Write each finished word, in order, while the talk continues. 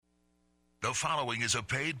The following is a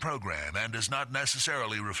paid program and does not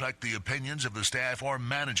necessarily reflect the opinions of the staff or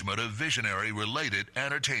management of Visionary Related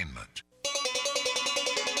Entertainment.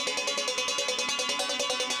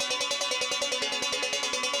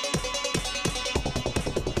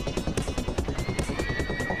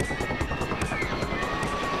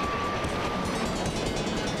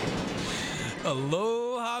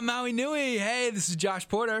 Aloha Maui Nui. Hey, this is Josh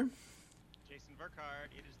Porter. Jason Burkhardt.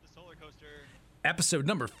 It is the Solar Coaster. Episode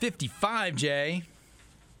number 55, Jay.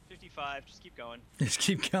 55. Just keep going. Just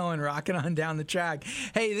keep going, rocking on down the track.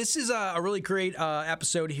 Hey, this is a really great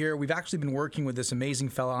episode here. We've actually been working with this amazing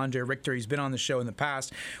fella, Andre Richtor. He's been on the show in the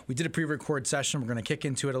past. We did a pre-record session. We're going to kick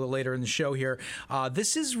into it a little later in the show here.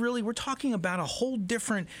 This is really, we're talking about a whole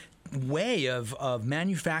different way of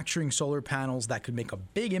manufacturing solar panels that could make a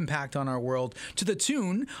big impact on our world to the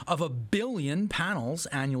tune of 1 billion panels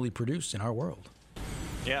annually produced in our world.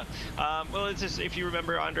 Yeah. Well, it's just, if you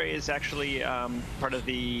remember, Andre is actually part of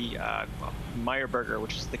the Meyerberger,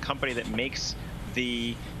 which is the company that makes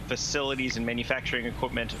the facilities and manufacturing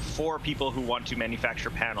equipment for people who want to manufacture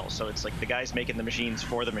panels. So it's like the guys making the machines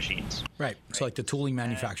for the machines. Right. So like the tooling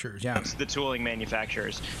manufacturers, yeah. It's the tooling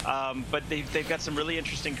manufacturers. But they've got some really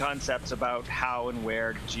interesting concepts about how and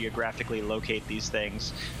where to geographically locate these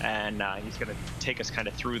things. And he's going to take us kind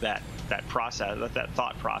of through that process, that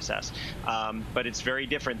thought process. But it's very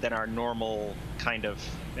different than our normal kind of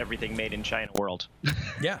everything made in China world.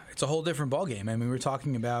 Yeah, it's a whole different ballgame. I mean, we're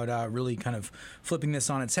talking about really kind of flipping this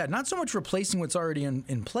on its head. Not so much replacing what's already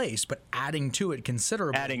in place, but adding to it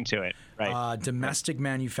considerably. Adding to it, right. Domestic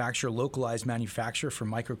manufacture, localized manufacture for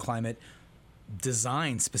microclimate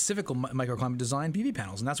design, specific microclimate design PV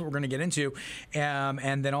panels, and that's what we're going to get into,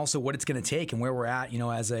 and then also what it's going to take and where we're at,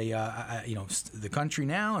 as the country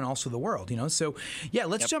now and also the world, So yeah,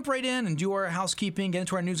 let's jump right in and do our housekeeping, get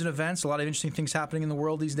into our news and events. A lot of interesting things happening in the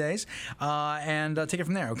world these days, and take it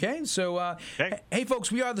from there. Okay, so hey folks,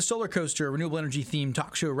 we are the Solar Coaster, a renewable energy themed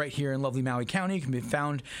talk show right here in lovely Maui County. It can be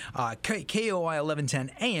found KOI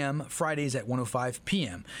 1110 AM Fridays at 1:05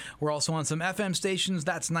 p.m. We're also on some FM stations.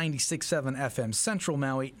 That's 96.7 FM Central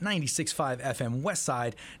Maui, 96.5 FM West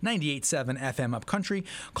Side, 98.7 FM Upcountry.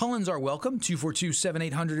 Call-ins are welcome.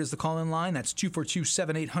 242-7800 is the call-in line. That's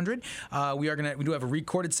 242-7800. We do have a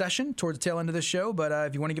recorded session towards the tail end of the show, but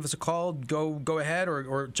if you want to give us a call, go ahead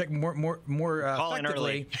or check more call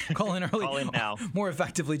effectively. Call in early. Call in now. More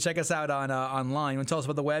effectively, check us out on online. You want to tell us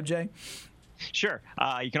about the web, Jay? Sure.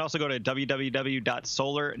 You can also go to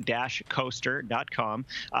www.solar-coaster.com.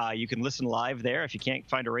 You can listen live there if you can't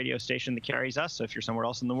find a radio station that carries us. So if you're somewhere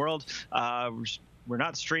else in the world, we're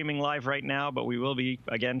not streaming live right now, but we will be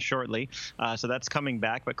again shortly. So that's coming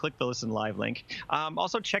back, but click the listen live link.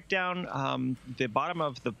 Also check down the bottom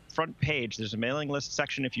of the front page. There's a mailing list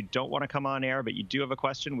section if you don't want to come on air, but you do have a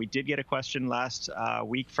question. We did get a question last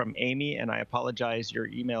week from Amy, and I apologize. Your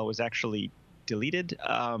email was actually deleted.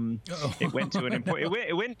 It went to an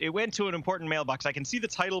it went to an important mailbox. I can see the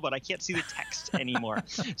title, but I can't see the text anymore.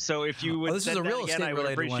 So if you would send that again, I would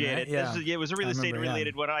appreciate it. Yeah. It was a real estate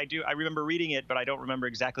related one. I remember reading it, but I don't remember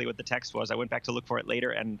exactly what the text was. I went back to look for it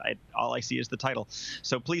later, and all I see is the title.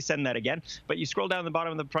 So please send that again. But you scroll down the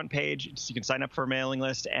bottom of the front page, you can sign up for a mailing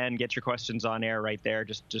list and get your questions on air right there.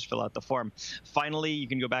 Just fill out the form. Finally, you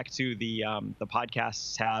can go back to the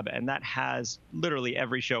podcasts tab, and that has literally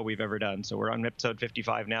every show we've ever done. So we're on episode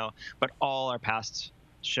 55 now, but all our past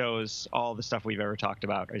shows, all the stuff we've ever talked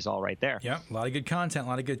about is all right there. Yeah, a lot of good content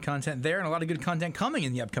there, and a lot of good content coming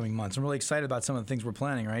in the upcoming months. I'm really excited about some of the things we're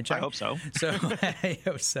planning, right, Jack? I hope so. I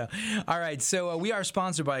hope so. All right, so we are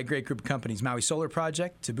sponsored by a great group of companies: Maui Solar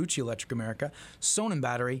Project, Tabuchi Electric America, Sonnen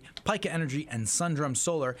Battery, Pika Energy, and Sundrum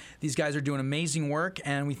Solar. These guys are doing amazing work,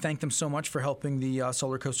 and we thank them so much for helping the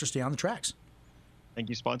Solar Coaster stay on the tracks. Thank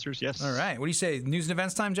you, sponsors. Yes. All right. What do you say? News and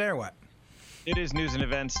events time, Jay, or what? It is news and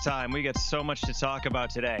events time. We got so much to talk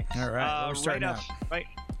about today. All right, we're starting out. Right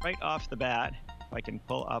off the bat, if I can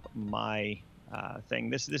pull up my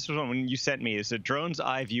thing. This was one when you sent me. It's a drone's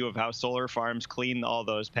eye view of how solar farms clean all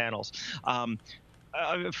those panels.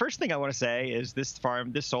 First thing I want to say is this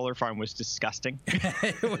solar farm was disgusting.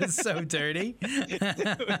 It was so dirty.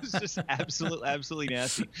 It was just absolutely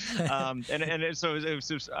nasty.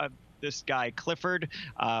 This guy, Clifford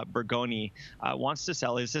Bergoni, wants to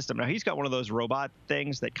sell his system. Now, he's got one of those robot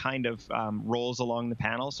things that kind of rolls along the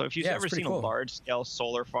panel. So if you've ever seen a large-scale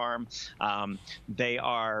solar farm, they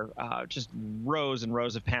are just rows and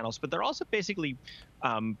rows of panels. But they're also basically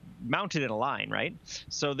mounted in a line, right?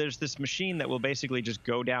 So there's this machine that will basically just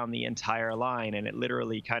go down the entire line, and it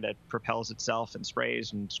literally kind of propels itself and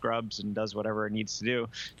sprays and scrubs and does whatever it needs to do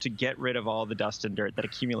to get rid of all the dust and dirt that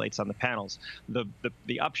accumulates on the panels.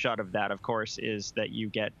 The upshot of that, of course, is that you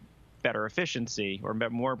get better efficiency or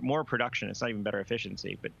more production. It's not even better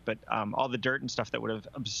efficiency, but all the dirt and stuff that would have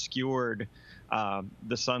obscured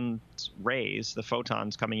the sun's rays, the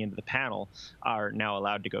photons coming into the panel, are now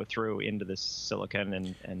allowed to go through into this silicon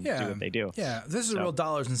and do what they do. Yeah, this is a real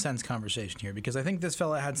dollars and cents conversation here, because I think this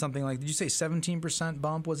fella had something like, did you say 17%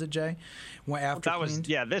 bump, was it, Jay? After that was,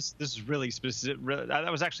 this is really specific.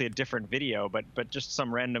 That was actually a different video, but just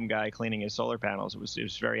some random guy cleaning his solar panels. It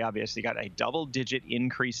was very obvious. He got a double-digit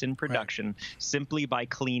increase in production simply by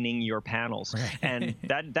cleaning your panels. Right. And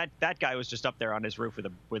that guy was just up there on his roof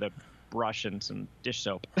with a brush and some dish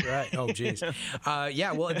soap. Right. Oh, geez.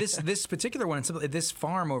 Well, this particular one, this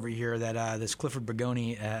farm over here that this Clifford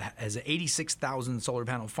Bergoni has an 86,000 solar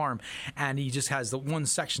panel farm, and he just has the one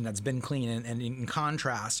section that's been clean, and in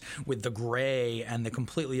contrast with the gray and the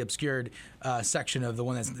completely obscured section of the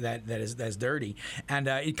one that's dirty. And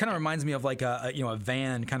it kind of reminds me of like a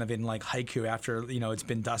van kind of in like haiku after it's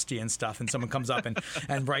been dusty and stuff, and someone comes up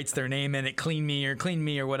and writes their name in it, clean me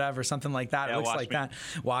or whatever, something like that. It looks like that.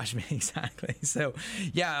 Wash me. Exactly. So,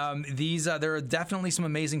 these there are definitely some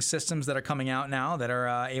amazing systems that are coming out now that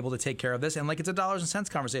are able to take care of this. And like, it's a dollars and cents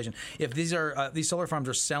conversation. If these solar farms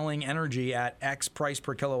are selling energy at X price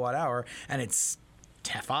per kilowatt hour, and it's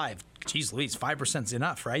 5% is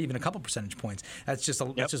enough, right? Even a couple percentage points. That's just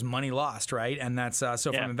that's just money lost, right? And that's so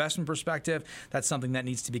from an investment perspective, that's something that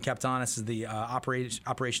needs to be kept on. This is the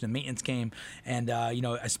operation and maintenance game, and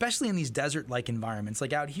especially in these desert-like environments.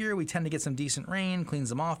 Like out here, we tend to get some decent rain, cleans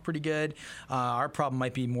them off pretty good. Our problem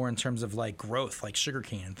might be more in terms of like growth, like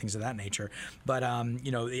sugarcane and things of that nature. But out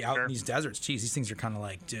in these deserts, these things are kind of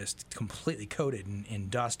like just completely coated in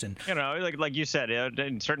dust and like you said,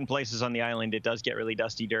 in certain places on the island, it does get really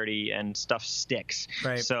dusty, dirty, and stuff sticks.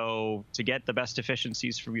 Right. So to get the best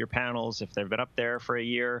efficiencies from your panels, if they've been up there for a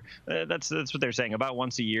year, that's what they're saying. About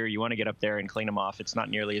once a year, you want to get up there and clean them off. It's not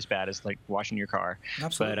nearly as bad as like washing your car.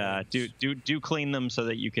 Absolutely. But do clean them so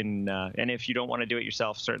that you can. And if you don't want to do it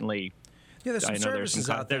yourself, certainly. Yeah, there's some services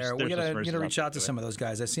out there. We gotta reach out to some of those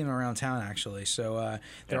guys. I see them around town actually. So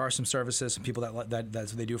there are some services, some people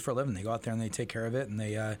that's what they do for a living. They go out there and they take care of it, and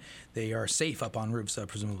they are safe up on roofs,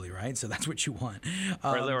 presumably, right? So that's what you want.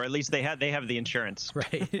 Or at least they have the insurance.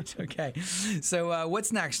 Right. Okay. So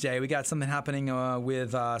what's next, Jay? We got something happening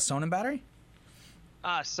with Sonnen Battery.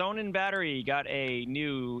 Sonnen Battery got a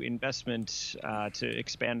new investment to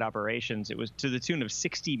expand operations. It was to the tune of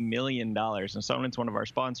 $60 million. And Sonnen's one of our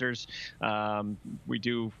sponsors. We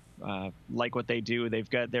do like what they do. They've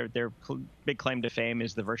got their big claim to fame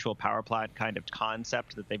is the virtual power plant kind of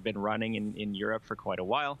concept that they've been running in Europe for quite a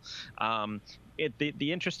while.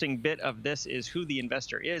 The interesting bit of this is who the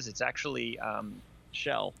investor is. It's actually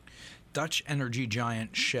Shell. Dutch energy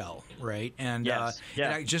giant Shell, right? And yes.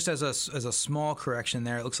 Just as a small correction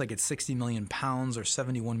there, it looks like it's 60 million pounds or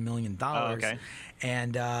 $71 million. Okay.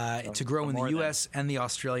 And to grow in the U.S. and the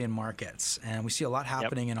Australian markets. And we see a lot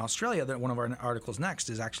happening in Australia. That one of our articles next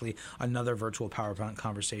is actually another virtual power plant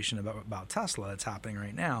conversation about Tesla that's happening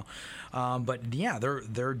right now. But yeah,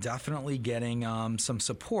 they're definitely getting some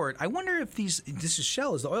support. I wonder if this is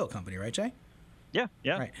Shell is the oil company, right, Jay? Yeah.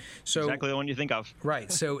 Right. So exactly the one you think of.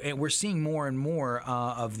 Right. So we're seeing more and more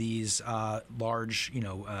of these large,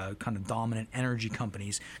 kind of dominant energy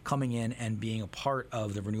companies coming in and being a part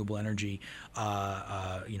of the renewable energy,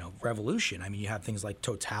 revolution. I mean, you have things like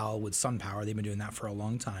Total with SunPower. They've been doing that for a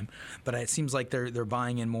long time, but it seems like they're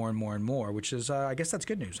buying in more and more and more, which is, I guess, that's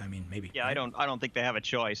good news. I mean, maybe. Yeah, right? I don't think they have a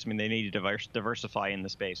choice. I mean, they need to diversify in the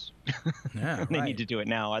space. Yeah, they need to do it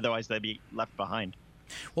now, otherwise they'd be left behind.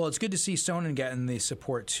 Well, it's good to see Sonnen getting the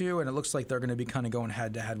support too, and it looks like they're going to be kind of going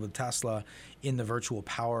head-to-head with Tesla in the virtual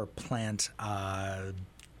power plant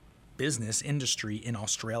business industry in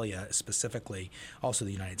Australia specifically, also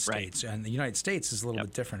the United States. Right. And the United States is a little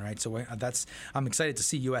bit different, right? So I'm excited to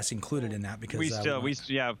see U.S. included in that because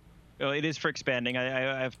it is for expanding.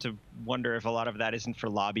 I have to wonder if a lot of that isn't for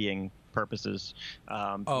lobbying purposes.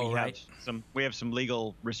 We have some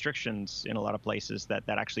legal restrictions in a lot of places that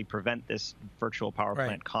actually prevent this virtual power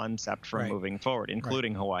plant concept from moving forward,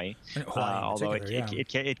 including Hawaii. Although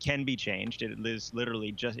it can be changed. It is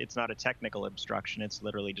literally it's not a technical obstruction. It's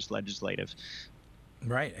literally just legislative.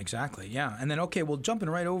 Right, exactly. Yeah. And then, okay, well, jumping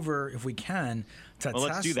right over, if we can, to Well, Tesla.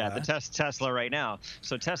 let's do that. The Tesla right now.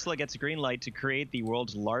 So Tesla gets a green light to create the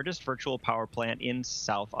world's largest virtual power plant in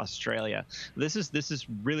South Australia. This is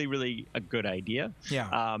really, really a good idea.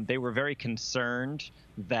 Yeah. They were very concerned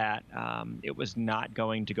that it was not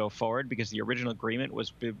going to go forward because the original agreement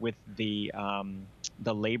was with the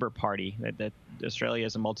Labour Party. That Australia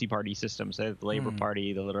is a multi-party system. So the Labour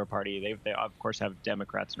Party, the Liberal Party, they of course have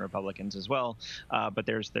Democrats and Republicans as well, but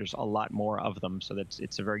there's a lot more of them. So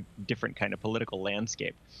it's a very different kind of political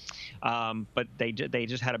landscape. But they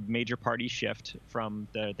just had a major party shift from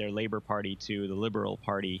their Labour Party to the Liberal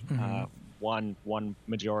Party, one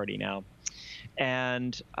majority now.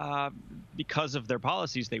 And because of their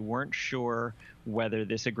policies, they weren't sure whether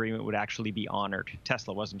this agreement would actually be honored.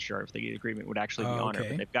 Tesla wasn't sure if the agreement would actually be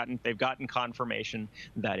honored. But they've gotten confirmation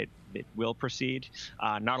that it will proceed.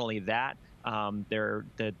 Not only that,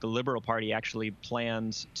 the Liberal Party actually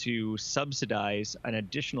plans to subsidize an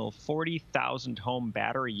additional 40,000 home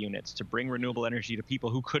battery units to bring renewable energy to people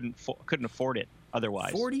who couldn't afford it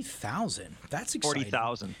otherwise. 40,000. That's exciting.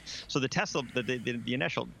 40,000. So the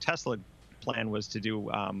initial Tesla plan was to do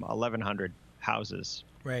 1,100 houses.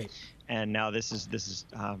 Right. And now this is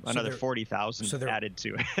another 40,000 added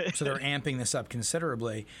to it. So they're amping this up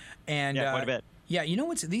considerably, and yeah, quite a bit. Yeah, you know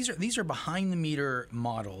what's these are behind the meter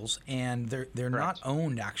models, and they're not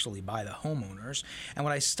owned actually by the homeowners. And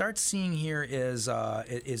what I start seeing here is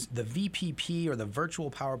the VPP, or the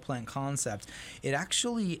virtual power plant concept. It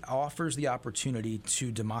actually offers the opportunity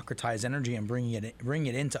to democratize energy and bring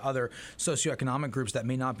it into other socioeconomic groups that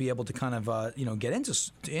may not be able to kind of get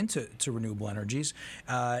into renewable energies,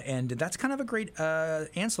 and that's kind of a great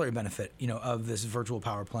ancillary benefit of this virtual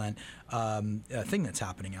power plant thing that's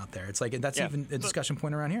happening out there. It's like that's even a discussion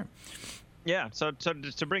point around here. Yeah. So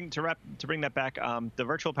to bring that back, the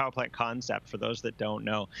virtual power plant concept, for those that don't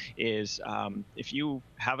know, is if you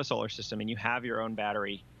have a solar system and you have your own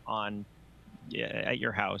battery at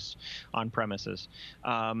your house on premises,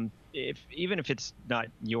 even if it's not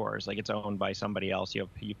yours, like it's owned by somebody else, you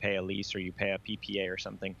pay a lease or you pay a PPA or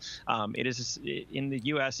something. It is in the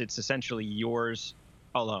U.S. It's essentially yours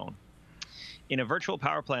alone. In a virtual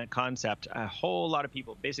power plant concept, a whole lot of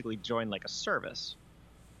people basically join like a service.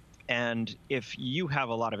 And if you have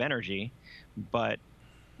a lot of energy, but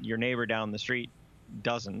your neighbor down the street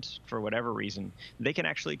doesn't, for whatever reason, they can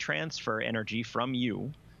actually transfer energy from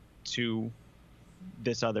you to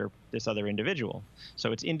this other individual.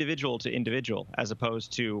 So it's individual to individual, as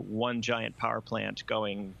opposed to one giant power plant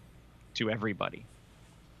going to everybody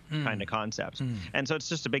kind of concept. And so it's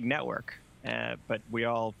just a big network. But we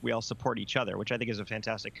all support each other, which I think is a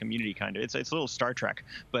fantastic community kind of. It's a little Star Trek,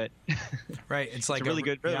 but right. It's like really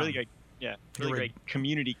great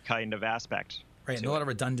community kind of aspect. Right, and a lot of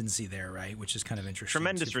redundancy there, right, which is kind of interesting.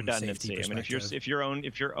 Tremendous redundancy. I mean, if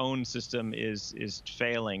your own system is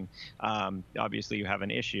failing, obviously you have an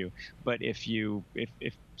issue. But if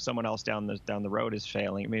someone else down the road is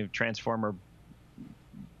failing, I mean, transformer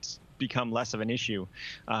become less of an issue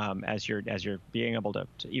as you're being able to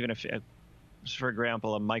even if. For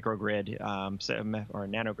example, a microgrid or a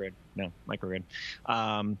nanogrid, no, microgrid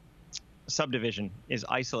subdivision is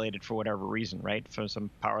isolated for whatever reason, right? For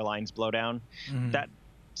some power lines blow down, that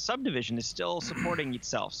subdivision is still supporting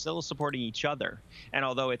itself, still supporting each other. And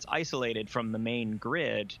although it's isolated from the main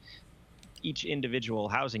grid, each individual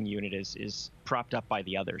housing unit is propped up by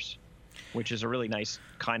the others, which is a really nice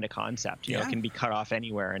kind of concept. It can be cut off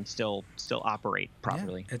anywhere and still operate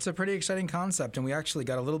properly. Yeah, it's a pretty exciting concept, and we actually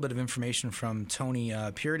got a little bit of information from Tony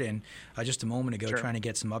Pearden just a moment ago, trying to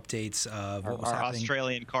get some updates of what was happening. Our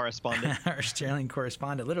Australian correspondent. Our Australian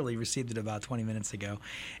correspondent literally received it about 20 minutes ago,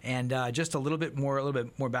 and just a little bit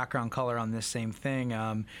more background color on this same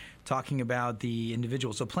thing. Talking about the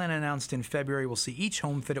individual. So plan announced in February will see each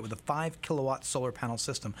home fitted with a 5 kilowatt solar panel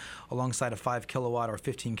system alongside a 5 kilowatt or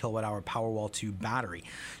 15 kilowatt hour Powerwall 2 battery.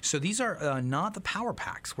 So these are not the power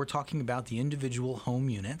packs. We're talking about the individual home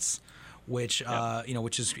units, which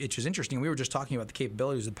which is interesting. We were just talking about the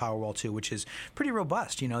capabilities of Powerwall 2, which is pretty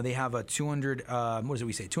robust. They have a 200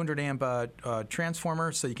 200 amp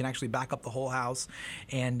transformer, so you can actually back up the whole house,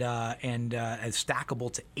 and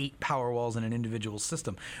stackable to 8 Powerwalls in an individual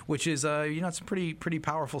system, which is it's pretty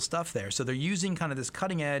powerful stuff there. So they're using kind of this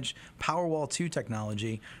cutting edge Powerwall 2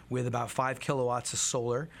 technology with about 5 kilowatts of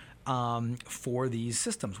solar for these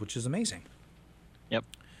systems, which is amazing. Yep.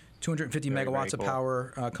 250 Very, megawatts very of cool.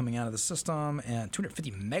 power coming out of the system, and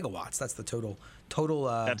 250 megawatts. That's the total.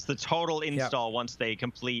 That's the total install once they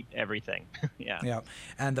complete everything. Yeah. Yeah,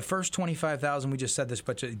 and the first 25,000, we just said this,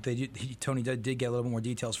 but Tony did get a little bit more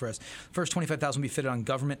details for us. First 25,000 will be fitted on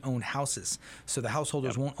government-owned houses, so the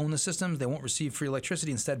householders won't own the systems. They won't receive free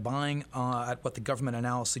electricity. Instead, buying at what the government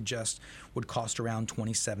analysis suggests would cost around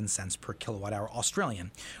 27 cents per kilowatt hour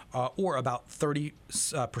Australian, or about 30%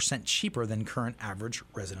 cheaper than current average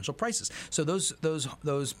residential prices. So those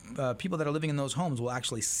people that are living in those homes will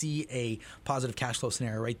actually see a positive cash flow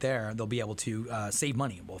scenario right there. They'll be able to save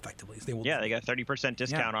money, effectively. They got a 30%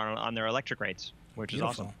 discount on their electric rates, which is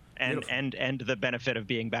awesome. And the benefit of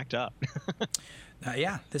being backed up.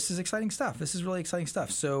 This is exciting stuff. This is really exciting stuff.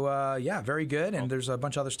 So very good. And there's a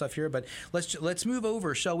bunch of other stuff here, but let's move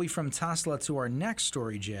over, shall we, from Tesla to our next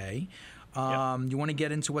story, Jay. You want to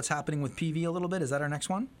get into what's happening with PV a little bit? Is that our next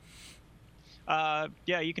one?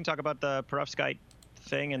 You can talk about the perovskite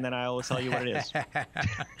thing, and then I'll tell you what it is. I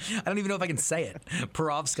don't even know if I can say it.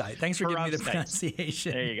 Perovskite. Thanks for giving me the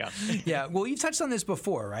pronunciation. There you go. Yeah. Well, you've touched on this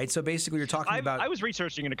before, right? So basically, you're talking about. I was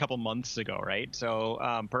researching it a couple months ago, right? So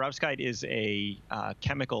perovskite is a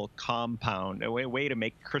chemical compound, a way to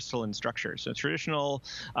make crystalline structures. So traditional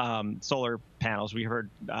solar panels, we heard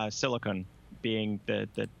silicon being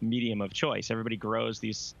the medium of choice. Everybody grows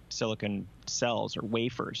these silicon cells or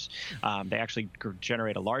wafers. They actually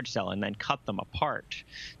generate a large cell and then cut them apart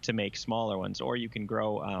to make smaller ones. Or you can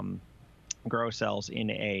grow cells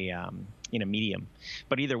in a medium.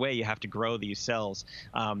 But either way, you have to grow these cells.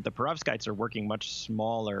 The perovskites are working much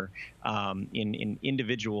smaller in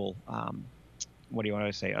individual. What do you want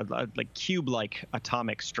to say? Like cube-like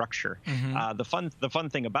atomic structure. Mm-hmm. The fun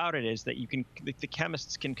thing about it is that the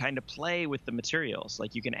chemists can kind of play with the materials.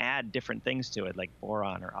 Like you can add different things to it, like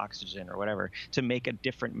boron or oxygen or whatever, to make a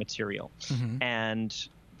different material. Mm-hmm. And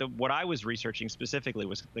what I was researching specifically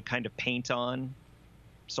was the kind of paint-on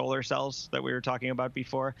solar cells that we were talking about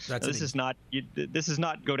before. This is not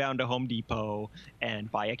go down to Home Depot and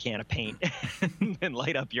buy a can of paint and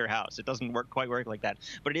light up your house. It doesn't quite work like that.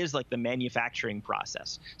 But it is like the manufacturing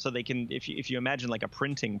process. So they can, if you imagine like a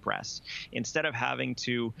printing press, instead of having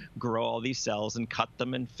to grow all these cells and cut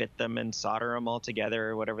them and fit them and solder them all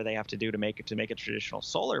together or whatever they have to do to make a traditional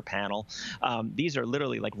solar panel, these are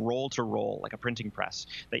literally like roll to roll, like a printing press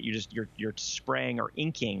that you're spraying or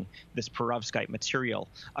inking this perovskite material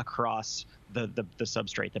across the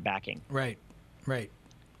substrate, the backing. Right.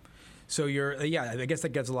 So I guess that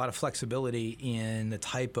gives a lot of flexibility in the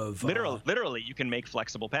type of literally you can make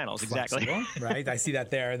flexible panels. Exactly. Right. I see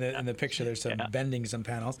that there in the picture. There's some bending some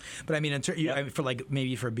panels, but I mean, for like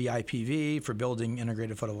maybe for BIPV, for building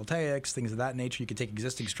integrated photovoltaics, things of that nature, you could take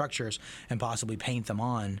existing structures and possibly paint them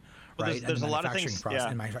on. Right. There's a lot of things at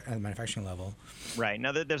the manufacturing level. Right.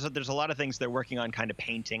 Now there's a lot of things they're working on kind of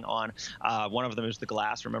painting on. One of them is the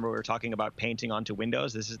glass. Remember we were talking about painting onto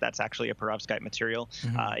windows. That's actually a perovskite material.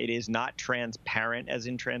 Mm-hmm. It is not transparent as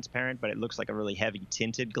in transparent, but it looks like a really heavy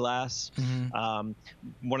tinted glass.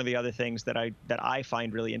 Mm-hmm. One of the other things that I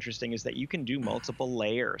find really interesting is that you can do multiple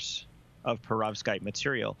layers of perovskite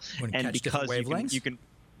material, and because you can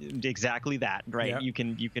exactly that, right? Yep.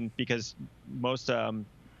 You can because most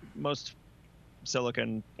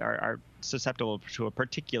silicon are susceptible to a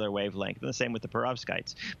particular wavelength, and the same with the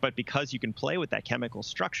perovskites. But because you can play with that chemical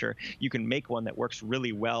structure, you can make one that works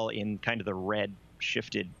really well in kind of the red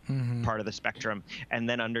shifted part of the spectrum, and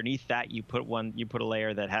then underneath that you put a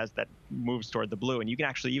layer that moves toward the blue, and you can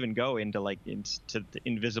actually even go into the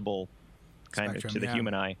invisible kind spectrum, of to the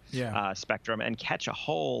human eye spectrum and catch a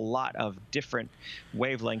whole lot of different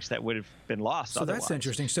wavelengths that would have been lost otherwise. That's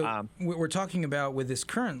interesting. So we're talking about, with this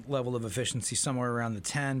current level of efficiency, somewhere around the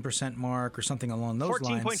 10% mark or something along those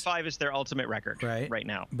lines. 14.5 is their ultimate record right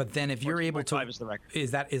now. But then if you're able to, 14.5 is the record.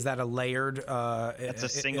 Is that a layered that's a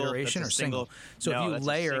single iteration or single? So if you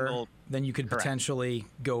layer, then you could potentially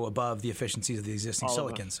go above the efficiencies of the existing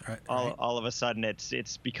silicons. All of a sudden,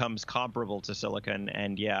 it becomes comparable to silicon,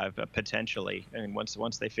 and potentially. I mean,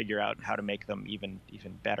 once they figure out how to make them even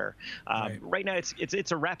better. Right now,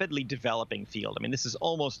 it's a rapidly developing field. I mean, this is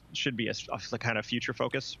almost should be a kind of future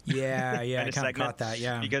focus. I kind of caught that.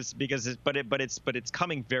 Yeah, but it's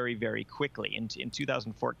coming very, very quickly. In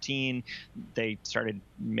 2014, they started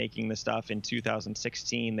making the stuff. In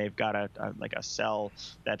 2016, they've got a cell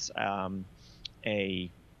that's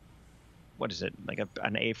what is it, like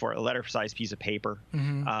an A4, a letter size piece of paper,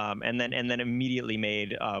 and then immediately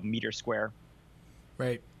made a meter square.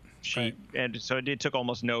 Right. sheet, and so it took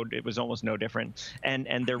it was almost no different.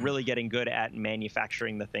 And they're really getting good at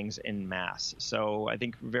manufacturing the things in mass. So I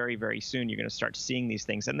think very, very soon you're going to start seeing these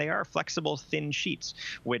things, and they are flexible, thin sheets,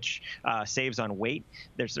 which saves on weight.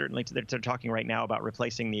 They're talking right now about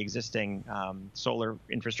replacing the existing solar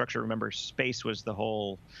infrastructure. Remember, space was the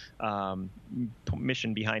whole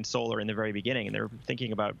mission behind solar in the very beginning, and they're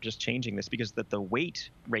thinking about just changing this because the weight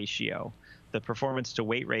ratio, the performance to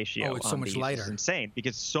weight ratio, it's so much lighter. Is insane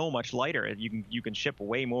because it's so much lighter. You can ship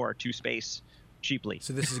way more to space cheaply.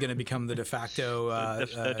 So this is going to become the de facto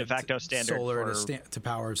the de facto standard solar to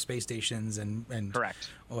power space stations and correct.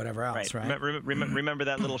 Whatever else, right? Remember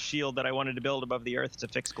that little shield that I wanted to build above the Earth to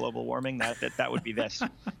fix global warming? That would be this.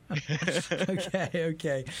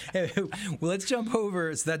 Okay. Well, let's jump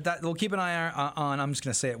over. So that we'll keep an eye on. I'm just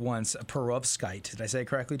going to say it once. Perovskite. Did I say it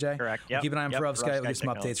correctly, Jay? Correct. We'll keep an eye on Perovskite. We'll get some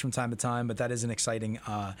technology. updates from time to time. But that is an exciting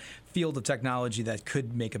field of technology that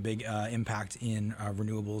could make a big impact in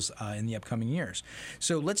renewables in the upcoming years.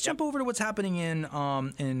 So let's jump over to what's happening in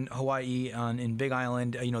Hawaii, in Big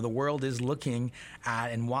Island. The world is looking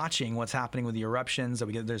at and watching what's happening with the eruptions.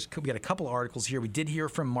 We got a couple of articles here. We did hear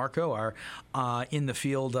from Marco, our in the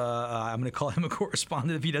field. I'm going to call him a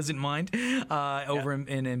correspondent if he doesn't mind, over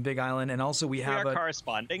in Big Island. And also we are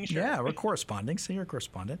corresponding. Sure. Yeah, we're corresponding. So you're a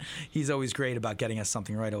correspondent. He's always great about getting us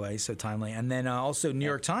something right away, so timely. And then also New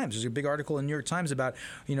York Times. There's a big article in New York Times about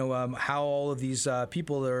how all of these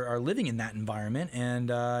people are living in that environment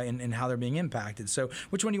and how they're being impacted. So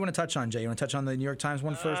which one do you want to touch on, Jay? You want to touch on the New York Times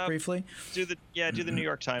one first briefly? Do the New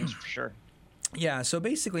York Times for sure. Yeah, so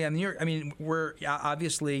basically, we're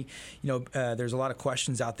obviously, there's a lot of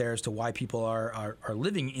questions out there as to why people are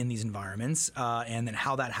living in these environments, and then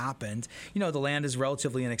how that happened. The land is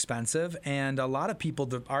relatively inexpensive, and a lot of people.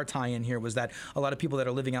 Our tie-in here was that a lot of people that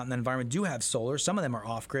are living out in that environment do have solar. Some of them are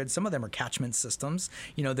off-grid. Some of them are catchment systems.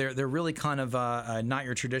 They're really kind of not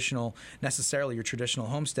necessarily your traditional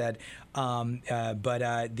homestead, but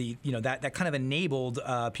that kind of enabled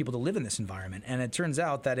people to live in this environment, and it turns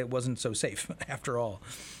out that it wasn't so safe. After all.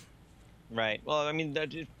 Right. Well,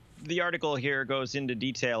 the article here goes into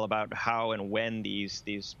detail about how and when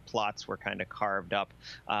these plots were kind of carved up.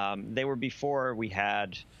 They were before we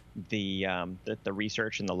had the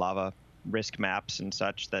research and the lava risk maps and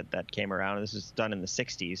such that came around. This is done in the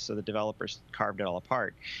 60s, so the developers carved it all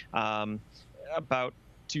apart. About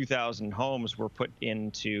 2,000 homes were put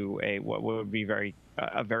into what would be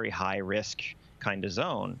a very high risk kind of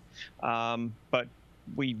zone, but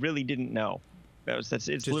we really didn't know.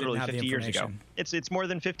 It's literally 50 years ago. It's more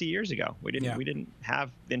than 50 years ago. We didn't have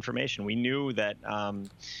information. We knew that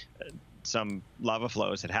some lava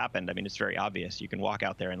flows had happened. It's very obvious. You can walk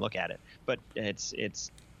out there and look at it, but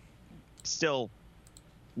it's still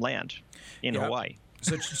land in Hawaii.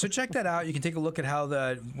 So check that out. You can take a look at how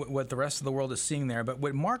what the rest of the world is seeing there. But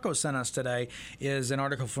what Marco sent us today is an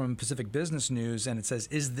article from Pacific Business News, and it says,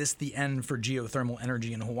 "Is this the end for geothermal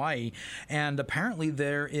energy in Hawaii?" And apparently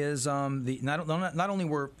there is not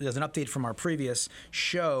only there's an update from our previous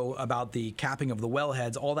show about the capping of the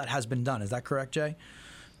wellheads. All that has been done. Is that correct, Jay?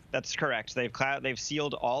 That's correct. They've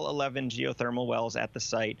sealed all 11 geothermal wells at the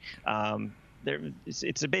site.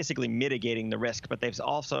 It's basically mitigating the risk, but they've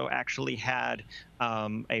also actually had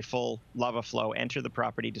a full lava flow enter the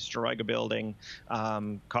property, destroy a building,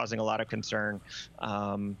 causing a lot of concern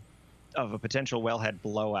of a potential wellhead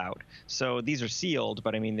blowout. So these are sealed,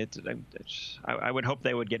 but I would hope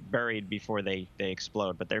they would get buried before they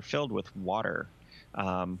explode. But they're filled with water,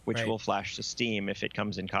 which will flash to steam if it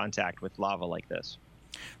comes in contact with lava like this.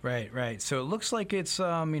 Right. So it looks like it's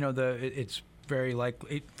it's very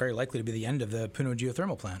likely to be the end of the Puno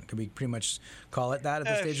geothermal plant. Could we pretty much call it that at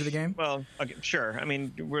this stage of the game? Well, okay, sure.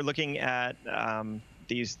 We're looking at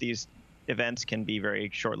these events can be very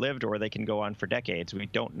short-lived, or they can go on for decades. We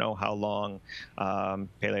don't know how long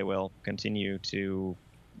Pele will continue to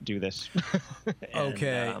do this.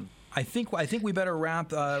 Okay. I think we better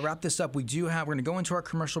wrap this up. We're going to go into our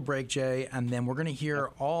commercial break, Jay, and then we're going to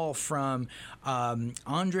hear all from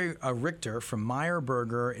Andre Richtor from Meyer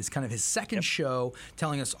Burger. It's kind of his second show,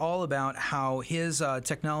 telling us all about how his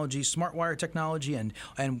technology, smart wire technology, and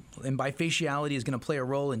bifaciality is going to play a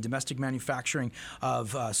role in domestic manufacturing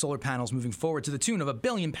of solar panels moving forward to the tune of 1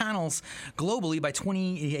 billion panels globally by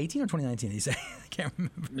 2018 or 2019. Did he say? I can't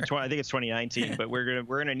remember. I think it's 2019, but we're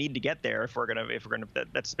gonna need to get there if we're gonna.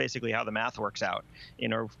 That's basically how the math works out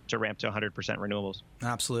in order to ramp to 100% renewables.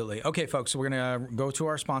 Absolutely. Okay, folks. So we're gonna go to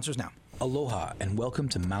our sponsors now. Aloha and welcome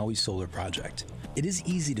to Maui Solar Project. It is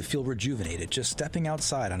easy to feel rejuvenated just stepping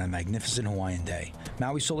outside on a magnificent Hawaiian day.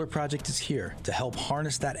 Maui Solar Project is here to help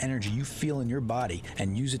harness that energy you feel in your body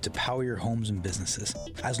and use it to power your homes and businesses.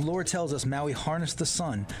 As lore tells us, Maui harnessed the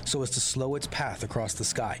sun so as to slow its path across the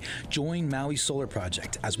sky. Join Maui Solar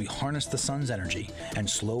Project as we harness the sun's energy and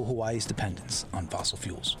slow Hawaii's dependence on fossil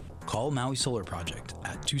fuels. Call Maui Solar Project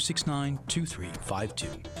at 269-2352,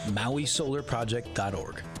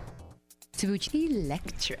 mauisolarproject.org. Tabuchi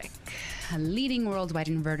Electric, a leading worldwide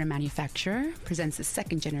inverter manufacturer, presents the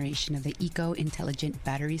second generation of the eco-intelligent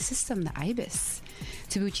battery system, the IBIS.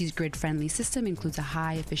 Tabuchi's grid-friendly system includes a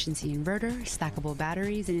high-efficiency inverter, stackable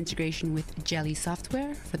batteries, and integration with Jelly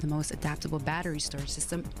software for the most adaptable battery storage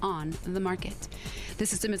system on the market. The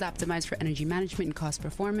system is optimized for energy management and cost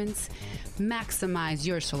performance. Maximize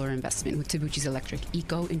your solar investment with Tabuchi's electric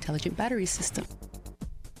eco-intelligent battery system.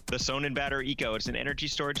 The Sonnen Battery Eco is an energy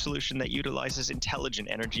storage solution that utilizes intelligent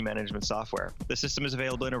energy management software. The system is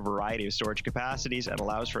available in a variety of storage capacities and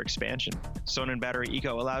allows for expansion. Sonnen Battery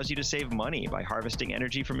Eco allows you to save money by harvesting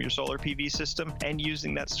energy from your solar PV system and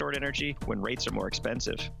using that stored energy when rates are more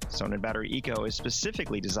expensive. Sonnen Battery Eco is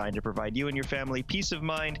specifically designed to provide you and your family peace of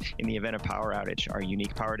mind in the event of power outage. Our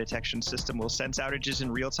unique power detection system will sense outages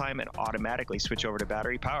in real time and automatically switch over to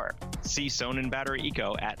battery power. See Sonnen Battery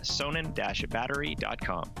Eco at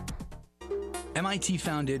sonnen-battery.com. MIT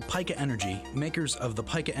founded Pika Energy, makers of the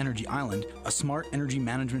Pika Energy Island, a smart energy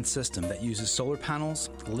management system that uses solar panels,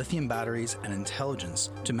 lithium batteries, and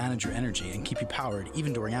intelligence to manage your energy and keep you powered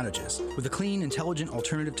even during outages. With a clean, intelligent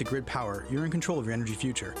alternative to grid power, you're in control of your energy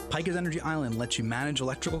future. Pika's Energy Island lets you manage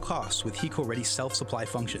electrical costs with HECO-ready self-supply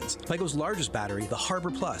functions. Pika's largest battery, the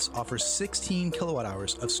Harbor Plus, offers 16 kilowatt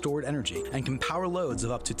hours of stored energy and can power loads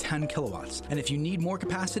of up to 10 kilowatts. And if you need more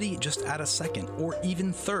capacity, just add a second or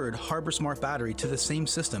even third Harbor Smart battery to the same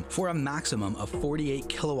system for a maximum of 48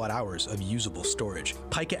 kilowatt hours of usable storage.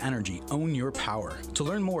 Pika Energy, own your power. To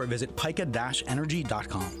learn more, visit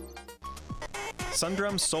pika-energy.com.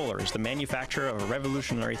 Sundrum Solar is the manufacturer of a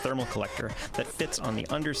revolutionary thermal collector that fits on the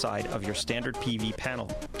underside of your standard PV panel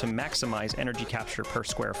to maximize energy capture per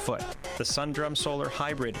square foot. The Sundrum Solar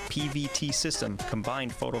Hybrid PVT system,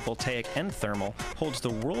 combined photovoltaic and thermal, holds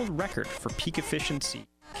the world record for peak efficiency,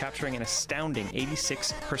 capturing an astounding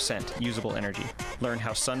 86% usable energy. Learn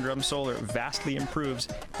how Sundrum Solar vastly improves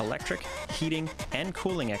electric, heating, and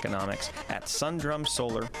cooling economics at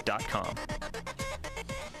sundrumsolar.com.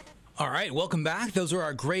 All right, welcome back. Those are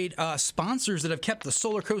our great sponsors that have kept the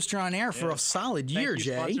Solar Coaster on air for a solid year,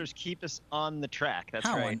 Jay. Sponsors keep us on the track. That's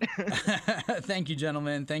right. Thank you,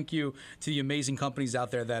 gentlemen. Thank you to the amazing companies out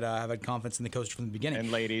there that have had confidence in the coaster from the beginning.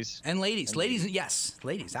 And ladies. Yes.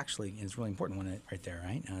 Ladies, actually, is a really important one right there,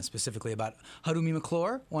 right? Specifically about Harumi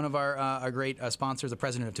McClure, one of our great sponsors, the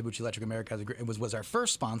president of Tabuchi Electric America, was our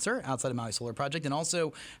first sponsor outside of Maui Solar Project, and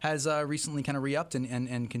also has recently kind of re-upped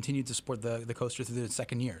and continued to support the coaster through the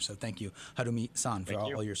second year. So thank you, Harumi-san, for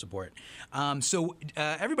all your support.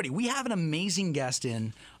 Everybody, we have an amazing guest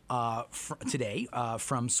in today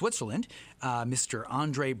from Switzerland, Mr.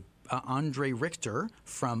 Andre Richtor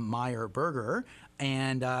from Meyer Burger.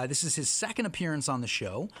 And this is his second appearance on the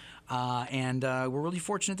show. And we're really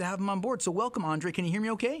fortunate to have him on board. So welcome, Andre. Can you hear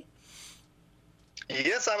me okay?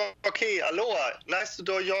 Yes, I'm okay. Aloha. Nice to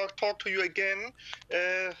talk to you again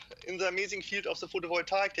in the amazing field of the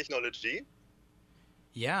photovoltaic technology.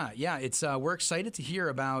 Yeah. It's we're excited to hear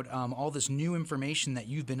about all this new information that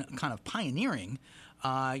you've been kind of pioneering.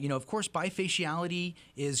 Of course, bifaciality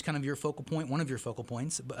is kind of your focal point, one of your focal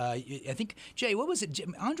points. I think, Jay, what was it?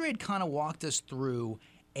 Andre had kind of walked us through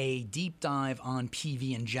a deep dive on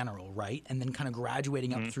PV in general, right? And then kind of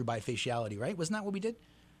graduating up through bifaciality, right? Wasn't that what we did?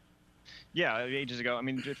 Yeah, ages ago. I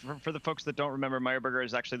mean, for the folks that don't remember, Meyer Burger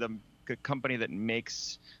is actually the company that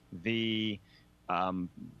makes the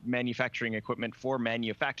manufacturing equipment for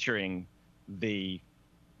manufacturing the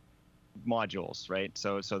modules, right?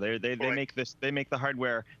 So they make this, they make the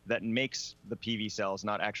hardware that makes the PV cells,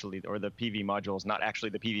 not actually, or the PV modules, not actually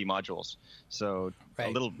the PV modules. So a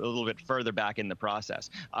little bit further back in the process,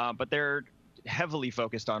 but they're heavily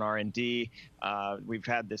focused on R&D. We've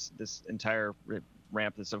had this entire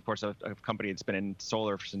ramp. This, of course, a company that's been in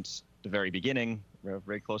solar since the very beginning,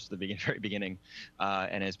 very close to the very beginning,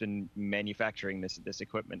 and has been manufacturing this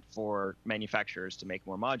equipment for manufacturers to make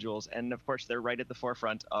more modules. And of course, they're right at the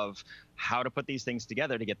forefront of how to put these things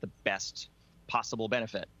together to get the best possible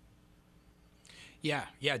benefit. Yeah,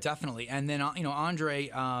 definitely. And then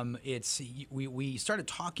Andre, we started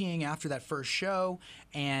talking after that first show,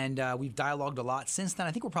 and we've dialogued a lot since then.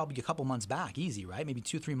 I think we're probably a couple months back, easy, right? Maybe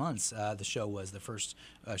 2-3 months. The show was the first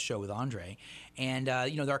show with Andre, and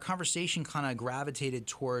our conversation kind of gravitated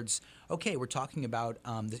towards, okay, we're talking about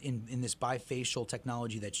in this bifacial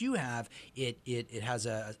technology that you have. It has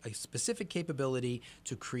a specific capability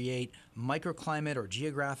to create microclimate or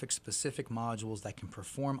geographic specific modules that can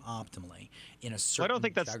perform optimally in a certain I don't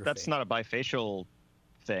think geography. that's not a bifacial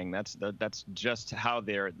thing. That's just how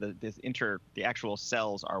the actual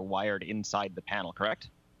cells are wired inside the panel, correct?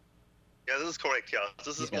 Yeah, this is correct. Yeah,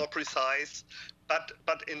 this is more precise, but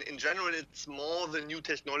in general, it's more the new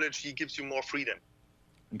technology gives you more freedom.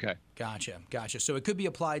 Okay. Gotcha. So it could be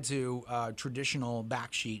applied to traditional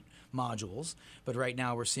backsheet modules, but right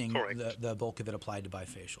now we're seeing the bulk of it applied to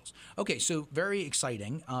bifacials. Okay, so very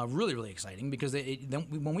exciting, really, really exciting, because then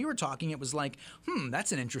when we were talking, it was like,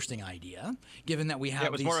 that's an interesting idea, given that we have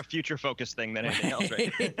it was more a future-focused thing than anything else,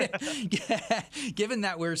 right? Yeah, given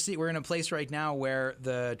that we're in a place right now where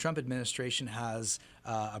the Trump administration has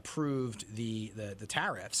approved the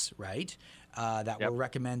tariffs, right? That were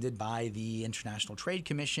recommended by the International Trade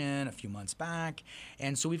Commission a few months back,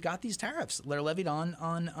 and so we've got these tariffs that are levied on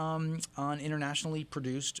internationally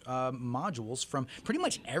produced modules from pretty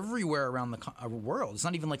much everywhere around the world. It's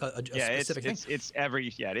not even like a specific thing.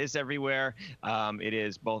 It is everywhere. It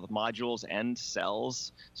is both modules and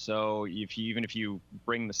cells. So even if you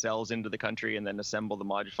bring the cells into the country and then assemble the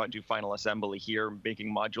module, do final assembly here,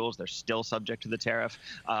 making modules, they're still subject to the tariff.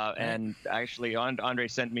 And actually, Andre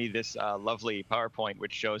sent me this lovely PowerPoint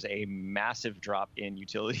which shows a massive drop in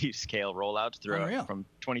utility scale rollouts from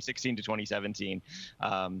 2016 to 2017.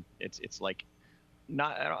 It's like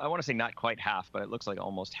I want to say not quite half, but it looks like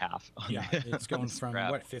almost half. Yeah, it's going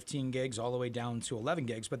from 15 gigs all the way down to 11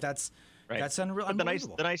 gigs, but that's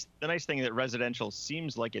unbelievable. The nice thing that residential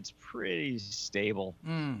seems like it's pretty stable.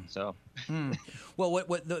 So, well,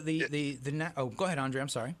 what go ahead, Andre. I'm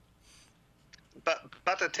sorry.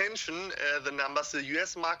 But attention, the numbers. The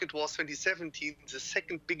U.S. market was 2017 the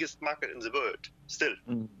second biggest market in the world. Still.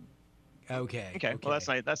 Okay. Well,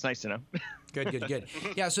 that's nice to know. Good.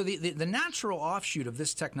 Yeah. So the natural offshoot of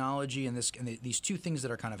this technology and these two things that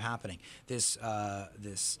are kind of happening. This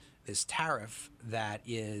tariff that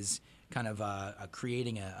is kind of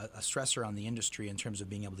creating a stressor on the industry in terms of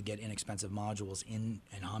being able to get inexpensive modules in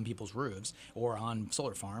and on people's roofs or on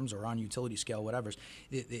solar farms or on utility scale, whatever.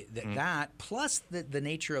 That plus the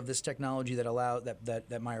nature of this technology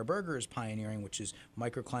that Meyer Burger is pioneering, which is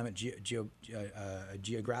microclimate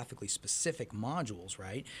geographically specific modules,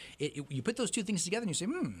 right? You put those two things together and you say,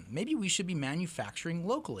 maybe we should be manufacturing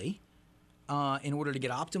locally in order to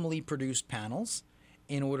get optimally produced panels,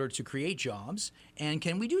 in order to create jobs, and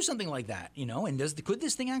can we do something like that? And could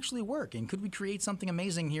this thing actually work? And could we create something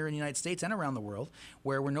amazing here in the United States and around the world,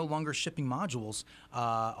 where we're no longer shipping modules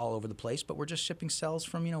all over the place, but we're just shipping cells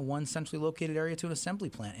from one centrally located area to an assembly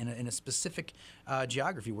plant in a specific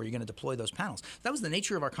geography where you're going to deploy those panels? That was the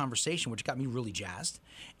nature of our conversation, which got me really jazzed.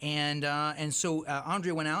 And so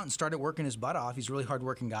Andre went out and started working his butt off. He's a really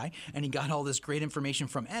hardworking guy, and he got all this great information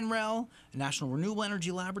from NREL, National Renewable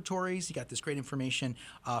Energy Laboratories. He got this great information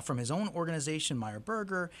from his own organization, Meyer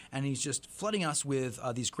Burger, and he's just flooding us with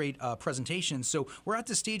these great presentations. So we're at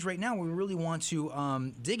the stage right now where we really want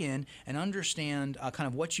to dig in and understand kind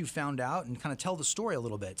of what you found out and kind of tell the story a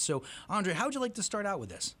little bit. So, Andre, how would you like to start out with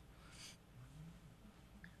this?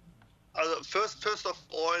 First of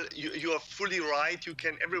all, you are fully right. You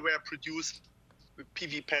can everywhere produce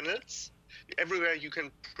PV panels. Everywhere you can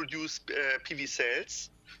produce PV cells.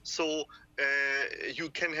 So you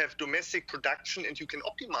can have domestic production and you can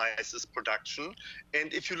optimize this production.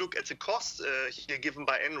 And if you look at the costs here given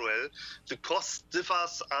by NREL, the cost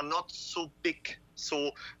differs are not so big.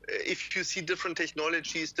 So if you see different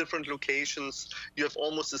technologies, different locations, you have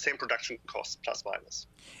almost the same production cost, plus minus.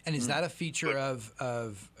 And is that a feature of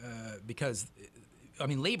because, I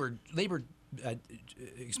mean, labor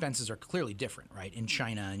expenses are clearly different, right, in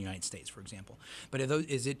China and the United States, for example. But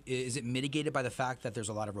is it mitigated by the fact that there's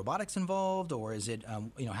a lot of robotics involved, or is it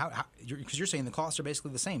because you're saying the costs are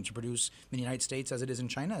basically the same to produce in the United States as it is in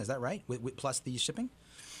China? Is that right? With plus the shipping?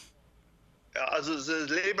 The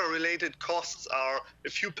labor-related costs are a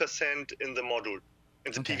few percent in the module,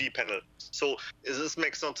 in the PV panel. So this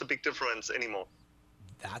makes not a big difference anymore.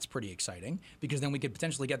 That's pretty exciting because then we could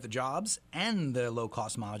potentially get the jobs and the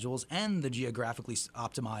low-cost modules and the geographically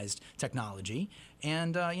optimized technology.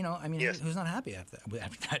 And, Yes. who's not happy after that?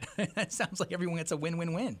 It sounds like everyone gets a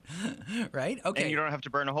win-win-win, right? Okay. And you don't have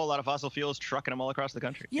to burn a whole lot of fossil fuels trucking them all across the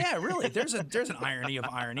country. Yeah, really. There's an irony of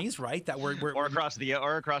ironies, right? That we're or across the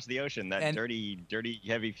ocean, that dirty,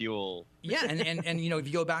 heavy fuel. Yeah, and if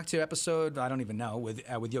you go back to episode, I don't even know, with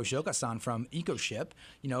Yoshioka-san from EcoShip,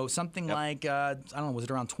 something like I don't know, was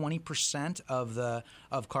it around 20% of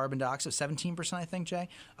carbon dioxide, 17%, I think, Jay,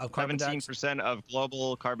 of carbon dioxide. 17% of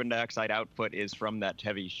global carbon dioxide output is from that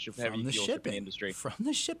heavy fuel shipping industry. From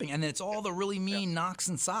the shipping, and it's all the really mean NOx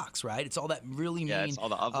and SOx, right? It's all that really mean it's all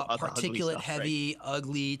the particulate, stuff, heavy,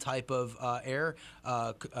 ugly type of air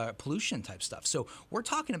pollution type stuff. So we're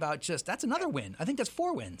talking about that's another win. I think that's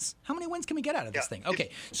 4 wins. How many wins can we get out of this thing? Okay,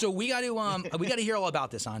 so we got to hear all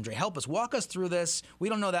about this, Andre. Help us, walk us through this. We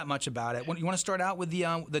don't know that much about it. You want to start out with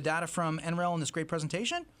the data from NREL in this great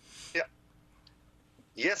presentation? Yeah.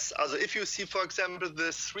 Yes, also if you see, for example,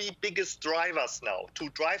 the 3 biggest drivers now to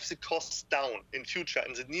drive the costs down in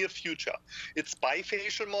the near future, it's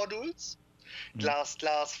bifacial modules,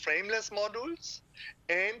 glass frameless modules,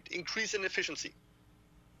 and increase in efficiency.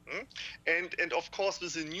 And of course,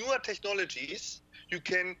 with the newer technologies, you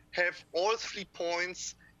can have all 3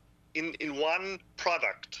 points in one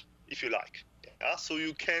product, if you like. Yeah? So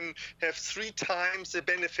you can have 3 times the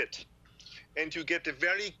benefit, and you get a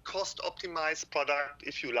very cost-optimized product,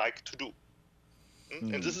 if you like, to do.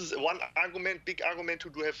 And this is one big argument to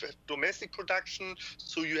have domestic production.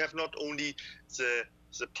 So you have not only the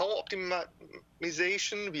power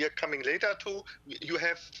optimization we are coming later to, you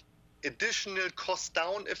have additional cost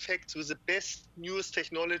down effects with the best, newest